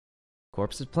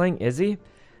Corpse is playing Izzy?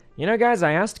 You know, guys,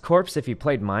 I asked Corpse if he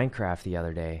played Minecraft the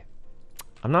other day.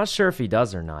 I'm not sure if he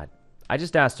does or not. I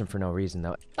just asked him for no reason,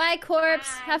 though. Bye, Corpse.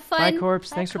 Have fun. Bye, Corpse.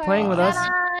 Thanks for playing with us.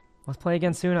 Let's play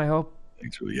again soon, I hope.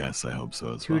 Thanks for yes, I hope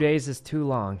so as well. 2 days is too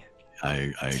long.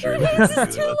 I agree with you.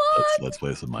 Too. Let's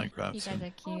play some Minecraft. You guys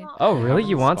are cute. Oh, really?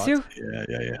 You want to?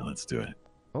 Yeah. Let's do it.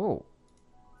 Oh. All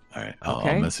right.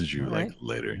 I'll message you like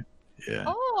later. Yeah.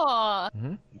 Oh. All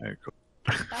right. Cool.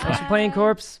 Thanks for playing,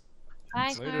 Corpse.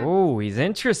 Bye, Oh, he's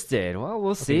interested. Well,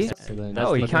 we'll see.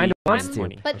 No, he kind of wants to.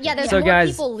 But yeah, there's So more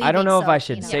guys, people leaving, I don't know if so, I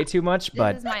should you know. say too much,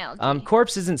 but This is my LG.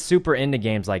 Corpse isn't super into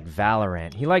games like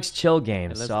Valorant. He likes chill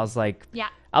games. So I was like, Yeah.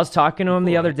 I was talking to him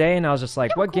the other day, and I was just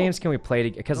like, what games can we play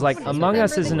together? Because like Among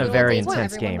Us isn't a very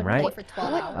intense game, right?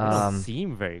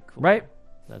 Seem very cool. Right?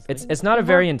 It's not a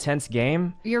very intense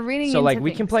game. You're reading So into like we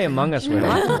things. can play Among Us with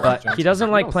him, but he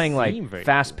doesn't like playing like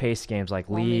fast-paced games like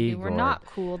Well, maybe League we're or not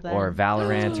cool then.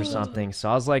 Valorant or something. So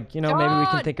I was like, you know, maybe we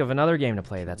can think of another game to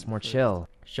play that's more chill.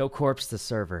 Show Corpse the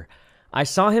server. I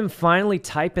saw him finally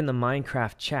type in the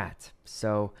Minecraft chat,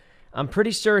 so I'm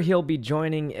pretty sure he'll be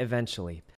joining eventually.